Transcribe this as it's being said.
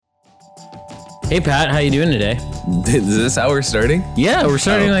Hey Pat, how you doing today? Is this how we're starting? Yeah, we're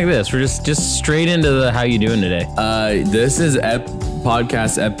starting like this. We're just straight into the how you doing today. This is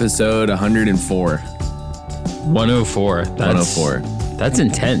podcast episode 104. 104. That's 104. That's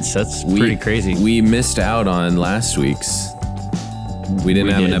intense. That's pretty crazy. We missed out on last week's. We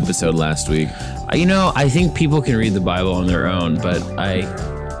didn't have an episode last week. You know, I think people can read the Bible on their own, but I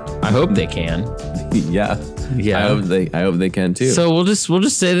hope they can. Yeah. I hope they can too. So we'll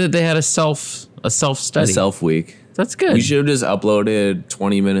just say that they had a self study. A self week. That's good. We should have just uploaded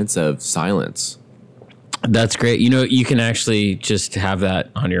 20 minutes of silence. That's great. You know, you can actually just have that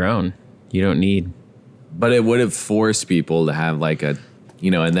on your own. You don't need. But it would have forced people to have like a,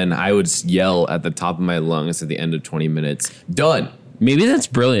 and then I would yell at the top of my lungs at the end of 20 minutes. Done. Maybe that's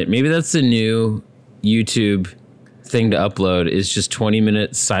brilliant. Maybe that's the new YouTube thing to upload is just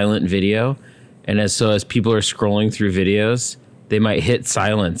 20-minute silent video. And as people are scrolling through videos, they might hit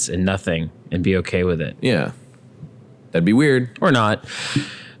silence and nothing and be okay with it. Yeah. That'd be weird. Or not.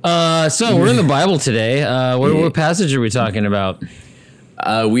 So we're in the Bible today. What passage are we talking about?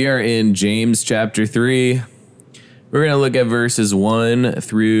 We are in James chapter 3. We're going to look at verses 1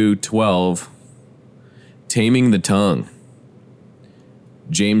 through 12. Taming the tongue.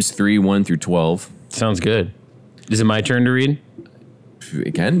 James 3, 1 through 12. Sounds good. Is it my turn to read?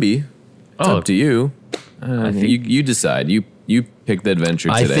 It can be. It's up to you. You decide. You pick the adventure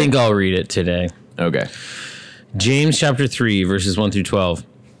today. I think I'll read it today. Okay. James chapter 3, verses 1 through 12.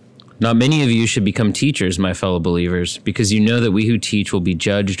 Not many of you should become teachers, my fellow believers, because you know that we who teach will be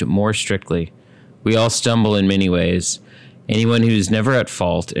judged more strictly. We all stumble in many ways. Anyone who is never at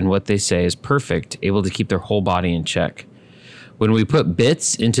fault in what they say is perfect, able to keep their whole body in check. When we put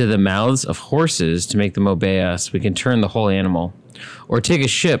bits into the mouths of horses to make them obey us, we can turn the whole animal. Or take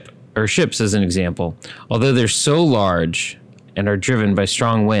ships as an example. Although they're so large and are driven by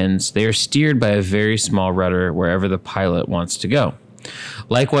strong winds, they are steered by a very small rudder wherever the pilot wants to go.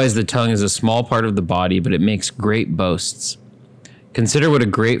 Likewise, the tongue is a small part of the body, but it makes great boasts. Consider what a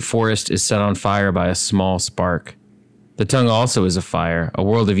great forest is set on fire by a small spark. The tongue also is a fire, a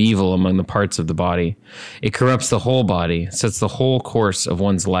world of evil among the parts of the body. It corrupts the whole body, sets the whole course of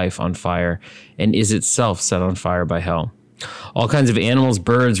one's life on fire, and is itself set on fire by hell. All kinds of animals,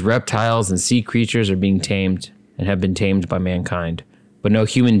 birds, reptiles, and sea creatures are being tamed and have been tamed by mankind. But no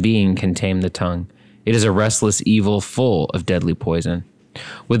human being can tame the tongue. It is a restless evil full of deadly poison.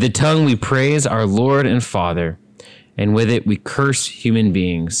 With the tongue we praise our Lord and Father, and with it we curse human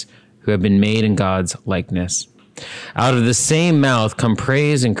beings who have been made in God's likeness. Out of the same mouth come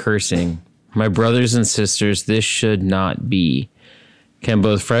praise and cursing. My brothers and sisters, this should not be. Can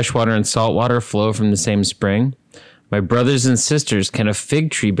both fresh water and salt water flow from the same spring? My brothers and sisters, can a fig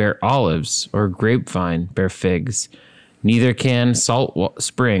tree bear olives or a grapevine bear figs? Neither can salt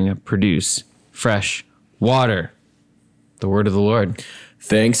spring produce fresh water. The word of the Lord.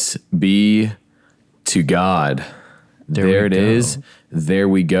 Thanks be to God. There it is. There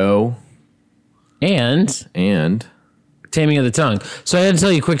we go. And taming of the tongue. So I had to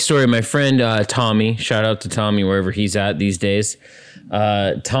tell you a quick story. My friend Tommy, shout out to Tommy wherever he's at these days.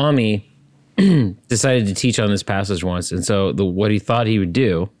 Tommy decided to teach on this passage once. And so what he thought he would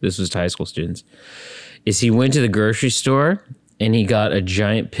do, this was to high school students, is he went to the grocery store and he got a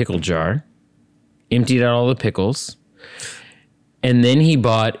giant pickle jar, emptied out all the pickles, and then he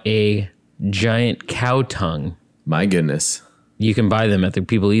bought a giant cow tongue. My goodness. You can buy them at the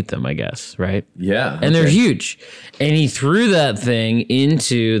people eat them, I guess, right? Yeah. And they're huge. And he threw that thing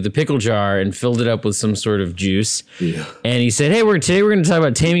into the pickle jar and filled it up with some sort of juice. Yeah. And he said, hey, today we're going to talk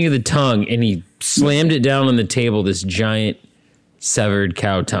about taming of the tongue. And he slammed it down on the table, this giant severed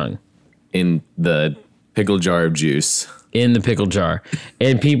cow tongue. In the pickle jar of juice. In the pickle jar.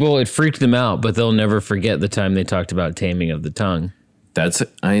 And people, it freaked them out, but they'll never forget the time they talked about taming of the tongue.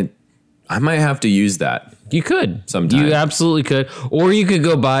 I might have to use that. You could. Sometime. You absolutely could. Or you could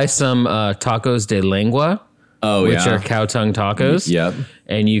go buy some tacos de lengua, which are cow tongue tacos. Yep.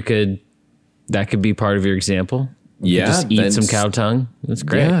 And that could be part of your example. Just eat some cow tongue. That's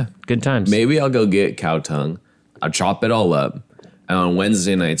great. Yeah. Good times. Maybe I'll go get cow tongue. I'll chop it all up. And on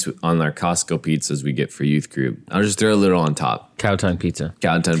Wednesday nights on our Costco pizzas we get for youth group, I'll just throw a little on top. Cow tongue pizza.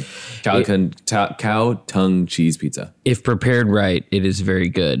 Cow tongue cheese pizza. If prepared right, it is very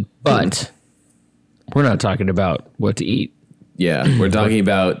good. But we're not talking about what to eat. Yeah, we're talking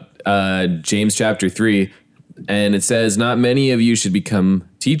about James chapter 3. And it says, not many of you should become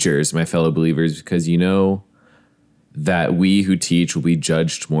teachers, my fellow believers, because you know that we who teach will be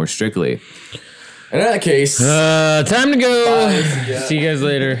judged more strictly. In that case, time to go. Bye. See you guys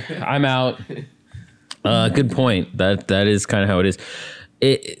later. I'm out. Good point. That is kind of how it is.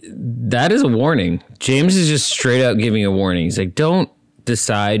 that is a warning. James is just straight out giving a warning. He's like, don't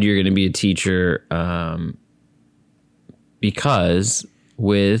decide you're going to be a teacher because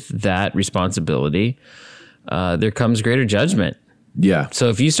with that responsibility, there comes greater judgment. Yeah. So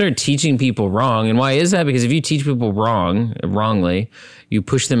if you start teaching people wrong, and why is that? Because if you teach people wrongly, you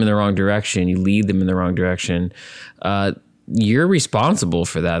push them in the wrong direction, you lead them in the wrong direction, you're responsible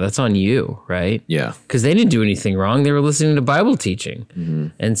for that. That's on you, right? Yeah. Because they didn't do anything wrong. They were listening to Bible teaching. Mm-hmm.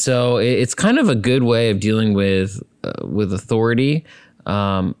 And so it's kind of a good way of dealing with authority,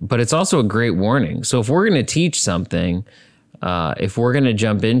 but it's also a great warning. So if we're going to teach something, if we're going to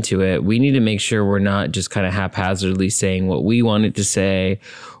jump into it, we need to make sure we're not just kind of haphazardly saying what we want it to say,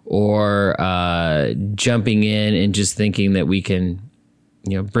 or jumping in and just thinking that we can,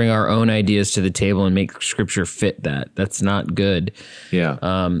 bring our own ideas to the table and make Scripture fit that. That's not good.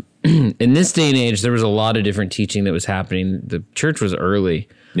 Yeah. In this day and age, there was a lot of different teaching that was happening. The church was early.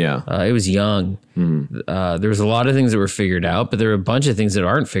 Yeah. It was young. There was a lot of things that were figured out, but there were a bunch of things that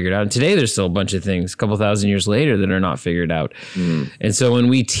aren't figured out. And today there's still a bunch of things a couple thousand years later that are not figured out. And so when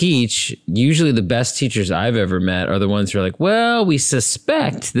we teach, usually the best teachers I've ever met are the ones who are like, well, we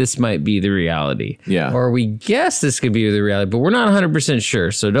suspect this might be the reality. Yeah. Or we guess this could be the reality, but we're not 100%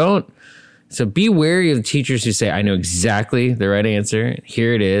 sure. So be wary of teachers who say, I know exactly the right answer.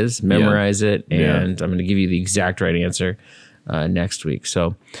 Here it is. Memorize it. And I'm going to give you the exact right answer next week.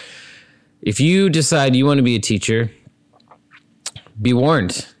 So if you decide you want to be a teacher, be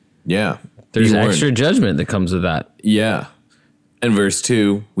warned. Yeah. There's extra judgment that comes with that. Yeah. And verse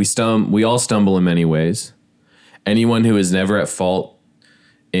 2, we all stumble in many ways. Anyone who is never at fault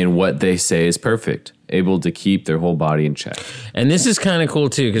in what they say is perfect, able to keep their whole body in check. And this is kind of cool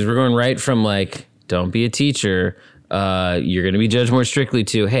too, because we're going right from like, don't be a teacher. You're going to be judged more strictly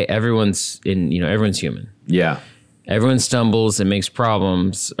to, hey, everyone's human. Yeah. Everyone stumbles and makes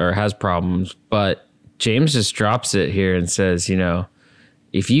problems or has problems, but James just drops it here and says,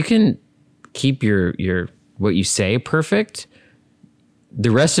 if you can keep your what you say perfect,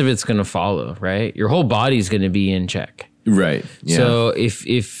 the rest of it's going to follow, right? Your whole body's going to be in check. Right. Yeah. So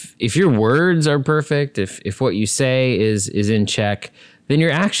if your words are perfect, if what you say is in check, then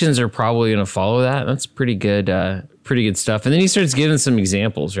your actions are probably going to follow that. That's pretty good stuff. And then he starts giving some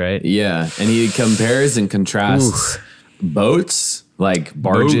examples, right? Yeah. And he compares and contrasts boats, like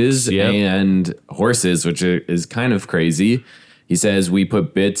barges, and horses, which is kind of crazy. He says we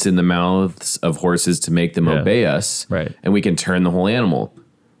put bits in the mouths of horses to make them obey us. Right. And we can turn the whole animal.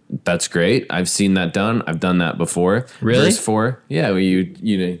 That's great. I've seen that done. I've done that before. Really? Verse 4. Yeah, where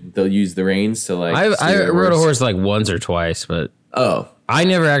they'll use the reins to like. I rode a horse like once or twice, but I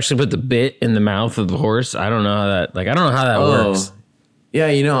never actually put the bit in the mouth of the horse. I don't know how that works.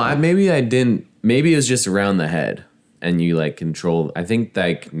 Yeah, maybe I didn't. Maybe it was just around the head, and you like control. I think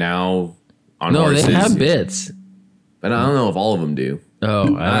like now on horses, they have bits, but I don't know if all of them do.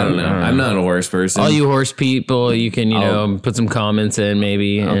 Oh, I don't know. I'm not a horse person. All you horse people, you can put some comments in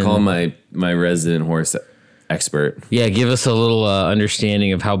maybe. I'll call my resident horse expert. Yeah, give us a little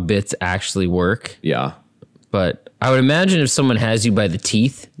understanding of how bits actually work. Yeah. But I would imagine if someone has you by the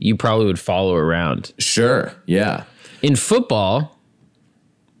teeth, you probably would follow around. Sure. Yeah. In football,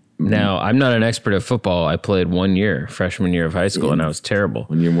 now I'm not an expert at football. I played 1 year, freshman year of high school, and I was terrible.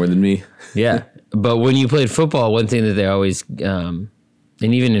 1 year more than me. Yeah. But when you played football, one thing that they always, and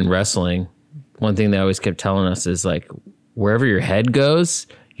even in wrestling, one thing they always kept telling us is like, wherever your head goes,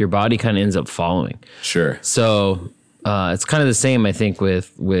 your body kind of ends up following. Sure. So it's kind of the same, I think,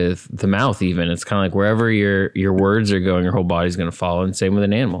 with the mouth even. It's kind of like wherever your words are going, your whole body's going to follow, and same with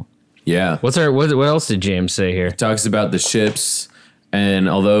an animal. Yeah. What else did James say here? Talks about the ships, and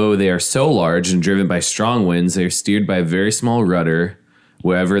although they are so large and driven by strong winds, they are steered by a very small rudder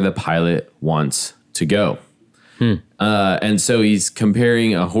wherever the pilot wants to go. And so he's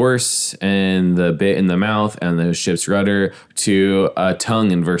comparing a horse and the bit in the mouth and the ship's rudder to a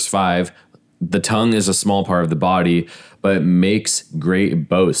tongue in verse 5. The tongue is a small part of the body, but makes great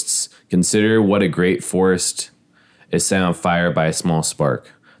boasts. Consider what a great forest is set on fire by a small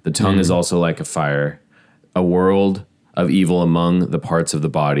spark. The tongue is also like a fire, a world of evil among the parts of the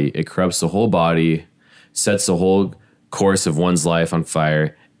body. It corrupts the whole body, sets the whole course of one's life on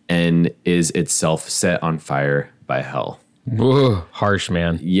fire, and is itself set on fire by hell. Whoa, harsh,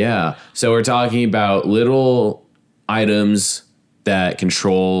 man. Yeah. So we're talking about little items that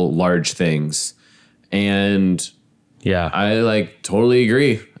control large things. And yeah, I totally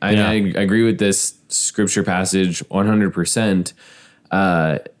agree. I agree with this scripture passage 100%.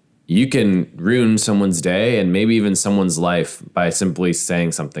 You can ruin someone's day and maybe even someone's life by simply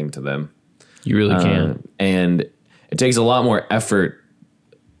saying something to them. You really can. And it takes a lot more effort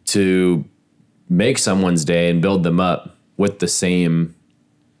to make someone's day and build them up with the same,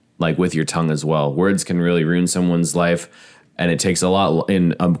 like with your tongue as well. Words can really ruin someone's life, and it takes a lot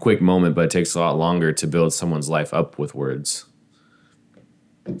in a quick moment, but it takes a lot longer to build someone's life up with words.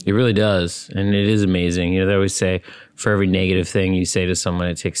 It really does. And it is amazing. You know, they always say for every negative thing you say to someone,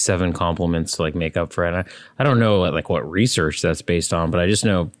 it takes 7 compliments to like make up for it. I don't know what research that's based on, but I just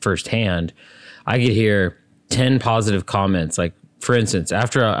know firsthand, I could hear 10 positive comments. Like, for instance,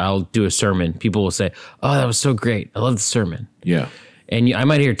 after I'll do a sermon, people will say, "Oh, that was so great. I love the sermon." Yeah. And I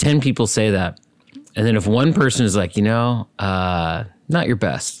might hear 10 people say that. And then if one person is like, not your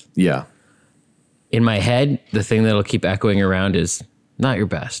best. Yeah. In my head, the thing that'll keep echoing around is not your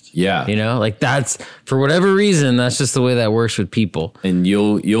best. Yeah. You know, like that's, for whatever reason, that's just the way that works with people. And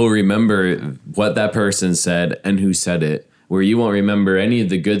you'll remember what that person said and who said it, where you won't remember any of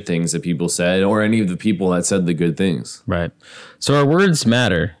the good things that people said or any of the people that said the good things. Right. So our words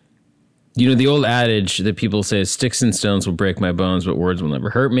matter. You know, the old adage that people say is sticks and stones will break my bones, but words will never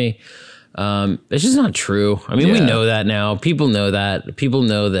hurt me. It's just not true. I mean, we know that now. People know that. People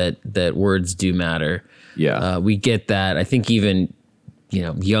know that words do matter. Yeah. We get that. I think even,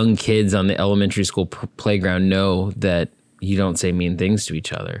 young kids on the elementary school playground know that you don't say mean things to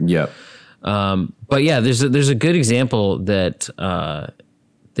each other. Yeah. But yeah, there's a good example that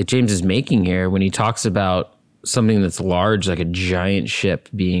James is making here when he talks about something that's large, like a giant ship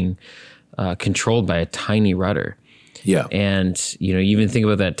being controlled by a tiny rudder. Yeah. And, you even think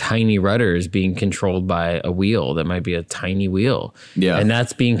about that tiny rudder as being controlled by a wheel that might be a tiny wheel. Yeah. And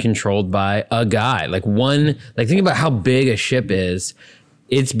that's being controlled by a guy. Think about how big a ship is.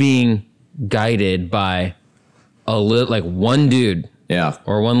 It's being guided by one dude. Yeah.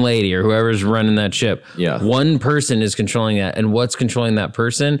 Or one lady or whoever's running that ship. Yeah. One person is controlling that. And what's controlling that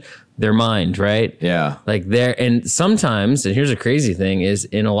person? Their mind, right? Yeah. And sometimes, and here's a crazy thing, is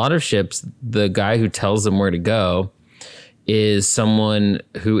in a lot of ships, the guy who tells them where to go is someone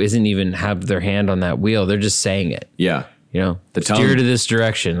who isn't even have their hand on that wheel. They're just saying it. Yeah. The steer tongue. to this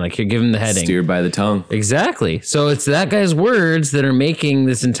direction. Like, you're giving the heading. Steered by the tongue. Exactly. So it's that guy's words that are making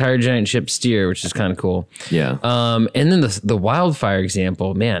this entire giant ship steer, which is kind of cool. Yeah. And then the wildfire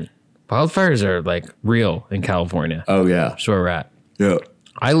example, man, wildfires are like real in California. Oh, yeah. That's where we're at. Yeah.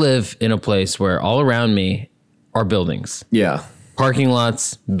 I live in a place where all around me are buildings. Yeah. Parking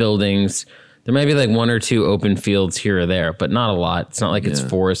lots, buildings. There might be like 1 or 2 open fields here or there, but not a lot. It's not like it's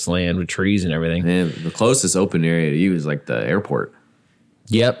forest land with trees and everything. And the closest open area to you is like the airport.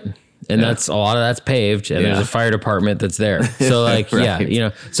 Yep. And that's a lot of that's paved, and there's a fire department that's there. So like,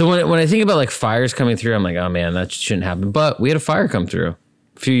 Right. So when I think about like fires coming through, I'm like, oh man, that shouldn't happen. But we had a fire come through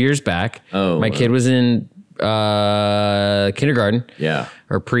a few years back. Oh, my kid was in kindergarten. Yeah.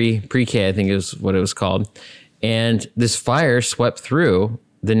 Or pre-K, I think is what it was called. And this fire swept through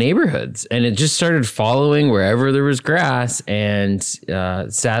the neighborhoods, and it just started following wherever there was grass. And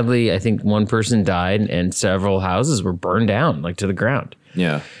sadly, I think one person died, and several houses were burned down, like to the ground.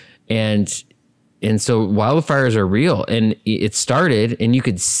 Yeah. And so wildfires are real, and it started, and you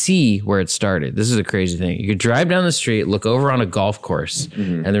could see where it started. This is a crazy thing. You could drive down the street, look over on a golf course,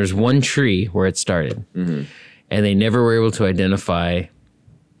 and there's one tree where it started. Mm-hmm. And they never were able to identify,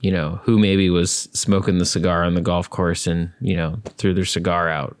 who maybe was smoking the cigar on the golf course and, threw their cigar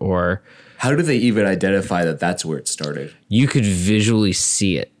out. Or how do they even identify that that's where it started? You could visually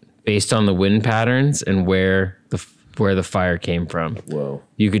see it based on the wind patterns and where the fire came from. Whoa.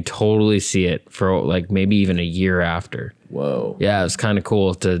 You could totally see it for like maybe even a year after. Whoa. Yeah, it's kind of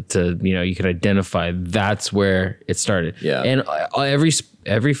cool to you can identify that's where it started. Yeah. And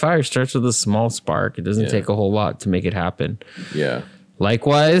every fire starts with a small spark. It doesn't take a whole lot to make it happen. Yeah.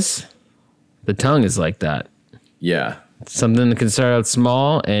 Likewise, the tongue is like that. Yeah. It's something that can start out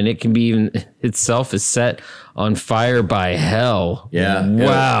small, and it can be even itself is set on fire by hell. Yeah.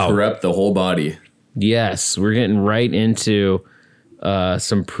 Wow. It'll corrupt the whole body. Yes, we're getting right into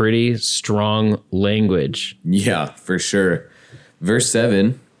some pretty strong language. Yeah, for sure. Verse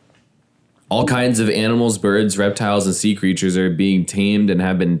 7, all kinds of animals, birds, reptiles, and sea creatures are being tamed and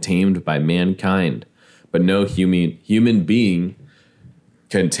have been tamed by mankind, but no human being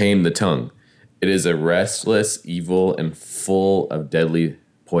can tame the tongue. It is a restless evil and full of deadly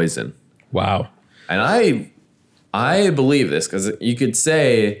poison. Wow. And I believe this, because you could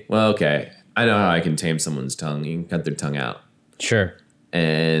say, well, okay, I know how I can tame someone's tongue. You can cut their tongue out. Sure.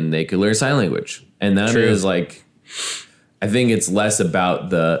 And they could learn sign language. And that is like, I think it's less about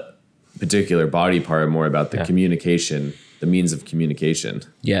the particular body part, more about the communication, the means of communication.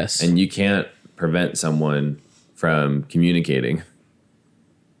 Yes. And you can't prevent someone from communicating.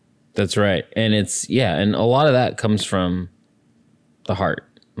 That's right. And and a lot of that comes from the heart.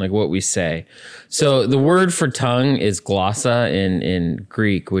 like what we say. So the word for tongue is glossa in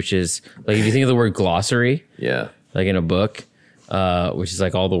Greek, which is like if you think of the word glossary, Yeah. like in a book, which is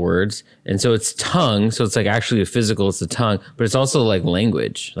like all the words. And so it's tongue. So it's like actually a physical, it's the tongue, but it's also like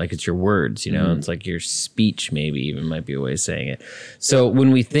language, like it's your words, you know, it's like your speech, maybe even might be a way of saying it. So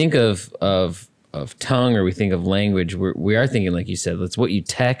when we think of tongue or we think of language, we are thinking, like you said, it's what you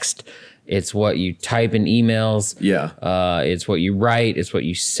text. It's what you type in emails. Yeah. It's what you write. It's what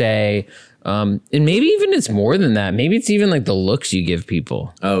you say. And maybe even it's more than that. Maybe it's even like the looks you give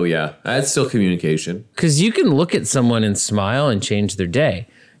people. Oh, yeah. That's still communication. Because you can look at someone and smile and change their day.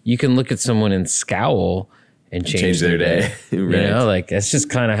 You can look at someone and scowl and change their day. Right. You know, like that's just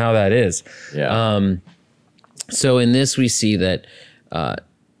kind of how that is. Yeah. So in this, we see that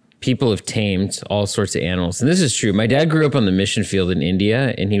people have tamed all sorts of animals. And this is true. My dad grew up on the mission field in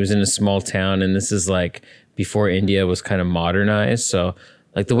India, and he was in a small town. And this is like before India was kind of modernized. So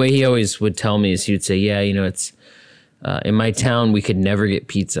like the way he always would tell me is he would say, yeah, you know, it's in my town, we could never get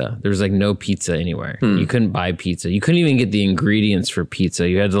pizza. There was like no pizza anywhere. You couldn't buy pizza. You couldn't even get the ingredients for pizza.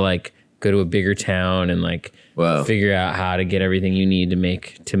 You had to like go to a bigger town and like figure out how to get everything you need to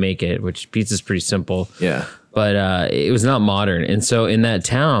make it, which pizza's pretty simple. Yeah. But it was not modern. And so in that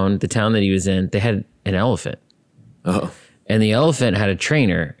town, the town that he was in, they had an elephant. Oh. And the elephant had a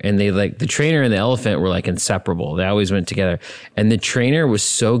trainer, and they like the trainer and the elephant were like inseparable. They always went together. And the trainer was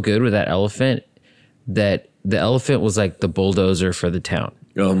so good with that elephant that the elephant was like the bulldozer for the town.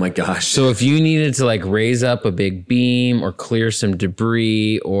 Oh my gosh. So if you needed to like raise up a big beam or clear some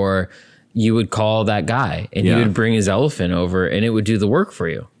debris, or you would call that guy and he would bring his elephant over and it would do the work for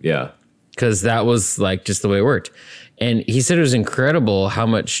you. Yeah. Because that was like just the way it worked. And he said it was incredible how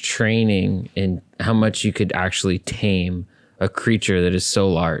much training and how much you could actually tame a creature that is so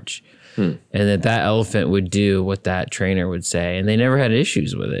large. And that elephant would do what that trainer would say. And they never had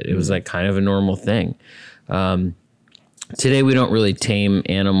issues with it. It was like kind of a normal thing. Today, we don't really tame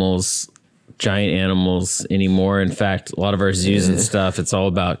animals, giant animals anymore. In fact, a lot of our zoos and stuff, it's all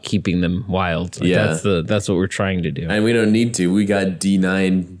about keeping them wild. Like that's what we're trying to do. And we don't need to. We got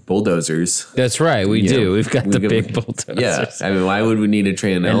D9 bulldozers. That's right. We do. We've got the big bulldozers. Yeah. I mean, why would we need to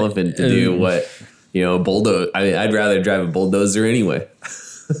train an elephant to do what, you know, a bulldozer? I mean, I'd rather drive a bulldozer anyway.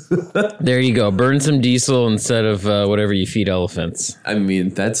 There you go. Burn some diesel instead of whatever you feed elephants. I mean,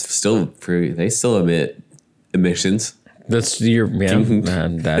 that's still they still emit emissions. That's your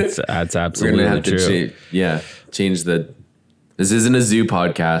man. That's absolutely We're gonna have true. to change the. This isn't a zoo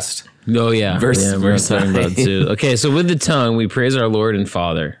podcast. Oh yeah, Verse we're talking about zoo. Okay, so with the tongue, we praise our Lord and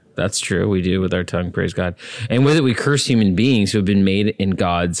Father. That's true. We do with our tongue, praise God, and with it, we curse human beings who have been made in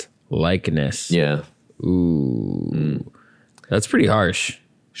God's likeness. Yeah. Ooh, that's pretty harsh.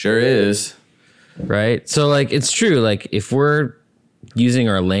 Sure is. Right? So like it's true, like if we're using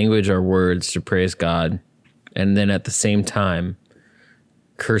our language, our words to praise God, and then at the same time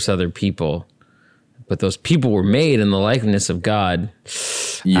curse other people, but those people were made in the likeness of God.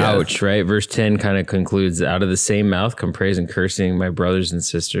 Ouch, right? Verse 10 kind of concludes, out of the same mouth come praise and cursing, my brothers and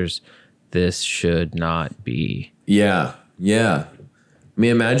sisters. This should not be. Yeah. I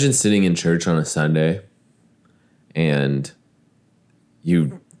mean, imagine sitting in church on a Sunday and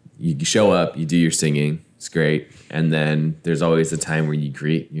you show up, you do your singing, it's great. And then there's always a time where you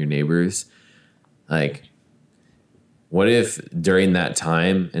greet your neighbors. Like, what if during that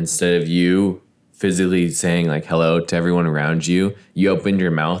time, instead of you physically saying like hello to everyone around you, you opened your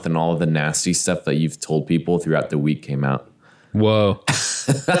mouth and all of the nasty stuff that you've told people throughout the week came out? Whoa.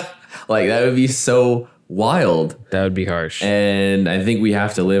 Like, that would be so wild. That would be harsh. And I think we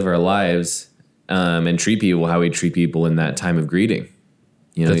have to live our lives and treat people how we treat people in that time of greeting.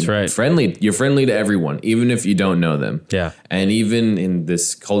 You know, that's right. You're friendly to everyone, even if you don't know them. Yeah. And even in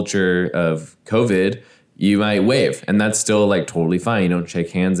this culture of COVID, you might wave, and that's still like totally fine. You don't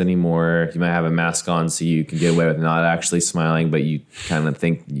shake hands anymore. You might have a mask on so you can get away with not actually smiling, but you kind of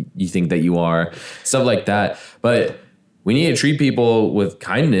think that you are, stuff like that. But we need to treat people with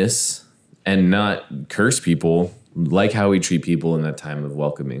kindness and not curse people, like how we treat people in that time of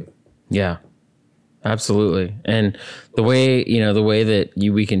welcoming. Yeah. Absolutely. And the way that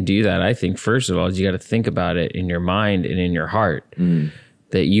we can do that, I think, first of all, is you got to think about it in your mind and in your heart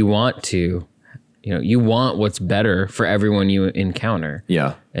that you want to, you want what's better for everyone you encounter.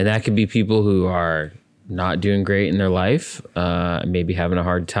 Yeah. And that could be people who are not doing great in their life, maybe having a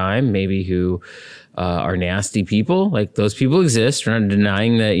hard time, maybe who are nasty people. Like, those people exist. We're not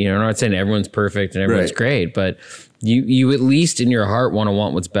denying that, we're not saying everyone's perfect and everyone's great, but you at least in your heart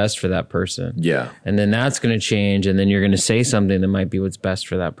want what's best for that person. Yeah. And then that's going to change. And then you're going to say something that might be what's best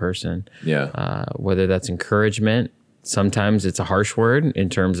for that person. Yeah. Whether that's encouragement, sometimes it's a harsh word in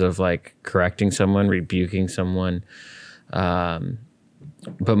terms of like correcting someone, rebuking someone.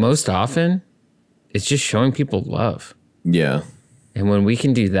 But most often it's just showing people love. Yeah. And when we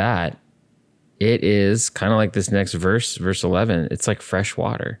can do that, it is kind of like this next verse 11. It's like fresh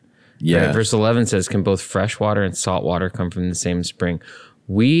water. Yeah. Right? Verse 11 says, can both fresh water and salt water come from the same spring?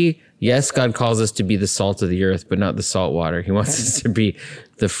 Yes, God calls us to be the salt of the earth, but not the salt water. He wants us to be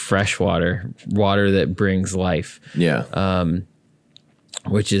the fresh water that brings life. Yeah.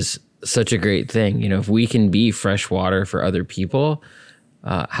 Which is such a great thing. If we can be fresh water for other people,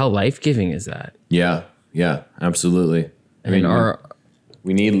 how life-giving is that? Yeah. Yeah, absolutely. I mean,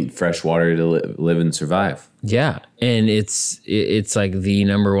 we need fresh water to live and survive. Yeah. And it's like the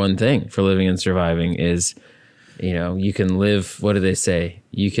number one thing for living and surviving is, you can live, what do they say?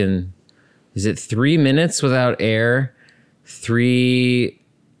 Is it 3 minutes without air, 3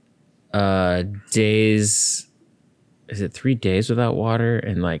 days? Is it 3 days without water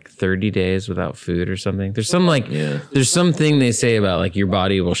and like 30 days without food or something? There's there's something they say about like your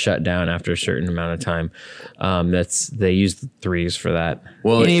body will shut down after a certain amount of time. They use the threes for that.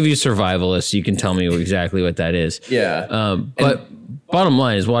 Well, any of you survivalists, you can tell me exactly what that is. Yeah. But bottom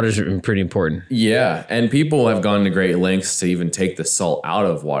line is water's pretty important. Yeah. And people have gone to great lengths to even take the salt out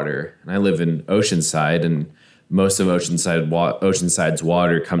of water. And I live in Oceanside, and most of Oceanside's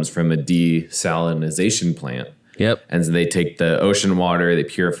water comes from a desalinization plant. Yep. And so they take the ocean water, they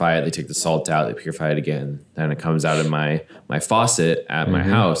purify it, they take the salt out, they purify it again. Then it comes out of my faucet at my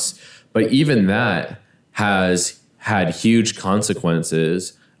house. But even that has had huge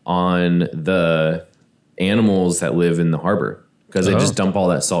consequences on the animals that live in the harbor, because they just dump all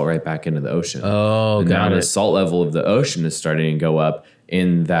that salt right back into the ocean. Oh, and got now it. the salt level of the ocean is starting to go up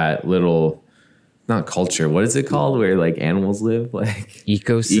in that little, not culture, what is it called, where like animals live, like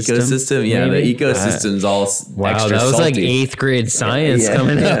ecosystem. Yeah, maybe? the ecosystem's all wow, extra that was salty. like 8th grade science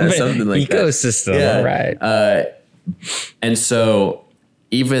coming up. Something like ecosystem. that. All right. And so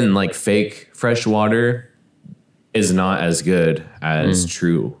even like fake fresh water is not as good as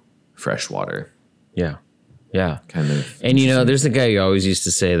true fresh water. Yeah. Yeah. Kind of. And there's a guy who always used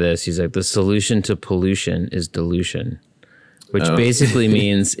to say this. He's like, the solution to pollution is dilution, which basically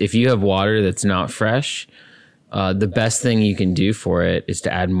means if you have water that's not fresh, the best thing you can do for it is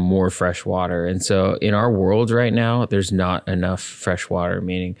to add more fresh water. And so in our world right now, there's not enough fresh water,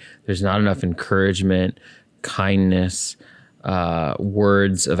 meaning there's not enough encouragement, kindness,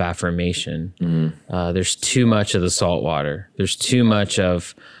 words of affirmation. There's too much of the salt water. There's too much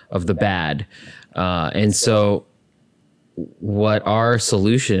of the bad. And so what our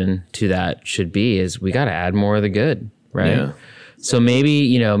solution to that should be is we got to add more of the good, right? Yeah. So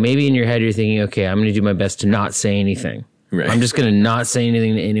maybe in your head, you're thinking, okay, I'm going to do my best to not say anything. Right. I'm just going to not say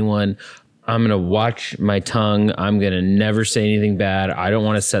anything to anyone. I'm going to watch my tongue. I'm going to never say anything bad. I don't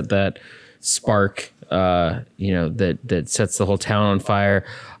want to set that spark, that sets the whole town on fire.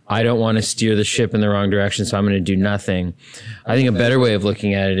 I don't want to steer the ship in the wrong direction, so I'm going to do nothing. I think a better way of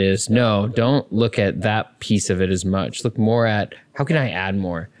looking at it is, no, don't look at that piece of it as much. Look more at, how can I add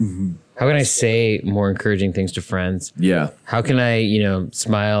more? Mm-hmm. How can I say more encouraging things to friends? Yeah. How can I,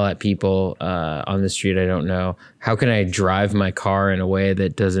 smile at people on the street I don't know? How can I drive my car in a way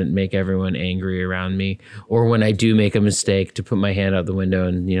that doesn't make everyone angry around me? Or when I do make a mistake, to put my hand out the window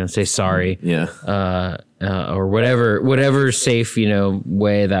and, say sorry. Yeah. Or whatever safe,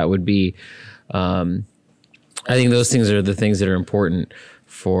 way that would be. I think those things are the things that are important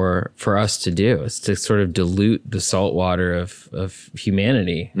for us to do, is to sort of dilute the salt water of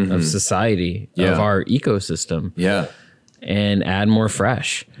humanity, of society, of our ecosystem. Yeah. And add more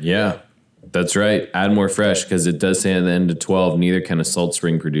fresh. Yeah, that's right. Add more fresh, because it does say at the end of 12, neither can a salt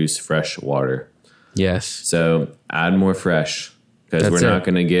spring produce fresh water. Yes. So add more fresh, because we're not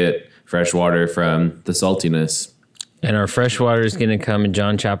going to get fresh water from the saltiness. And our fresh water is going to come in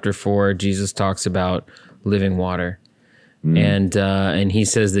John chapter 4. Jesus talks about living water. And he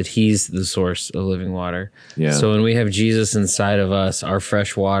says that he's the source of living water. Yeah. So when we have Jesus inside of us, our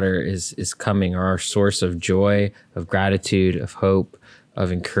fresh water is coming. Our source of joy, of gratitude, of hope,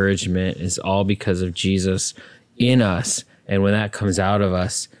 of encouragement is all because of Jesus in us. And when that comes out of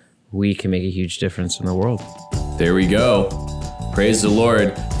us, we can make a huge difference in the world. There we go. Praise the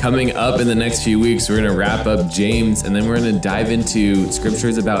Lord. Coming up in the next few weeks, we're going to wrap up James, and then we're going to dive into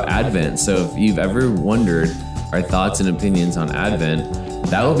scriptures about Advent. So if you've ever wondered our thoughts and opinions on Advent,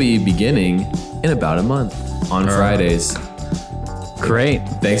 that will be beginning in about a month on Fridays. Great.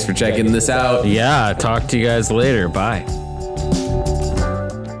 Thanks for checking this out. Yeah. Talk to you guys later. Bye.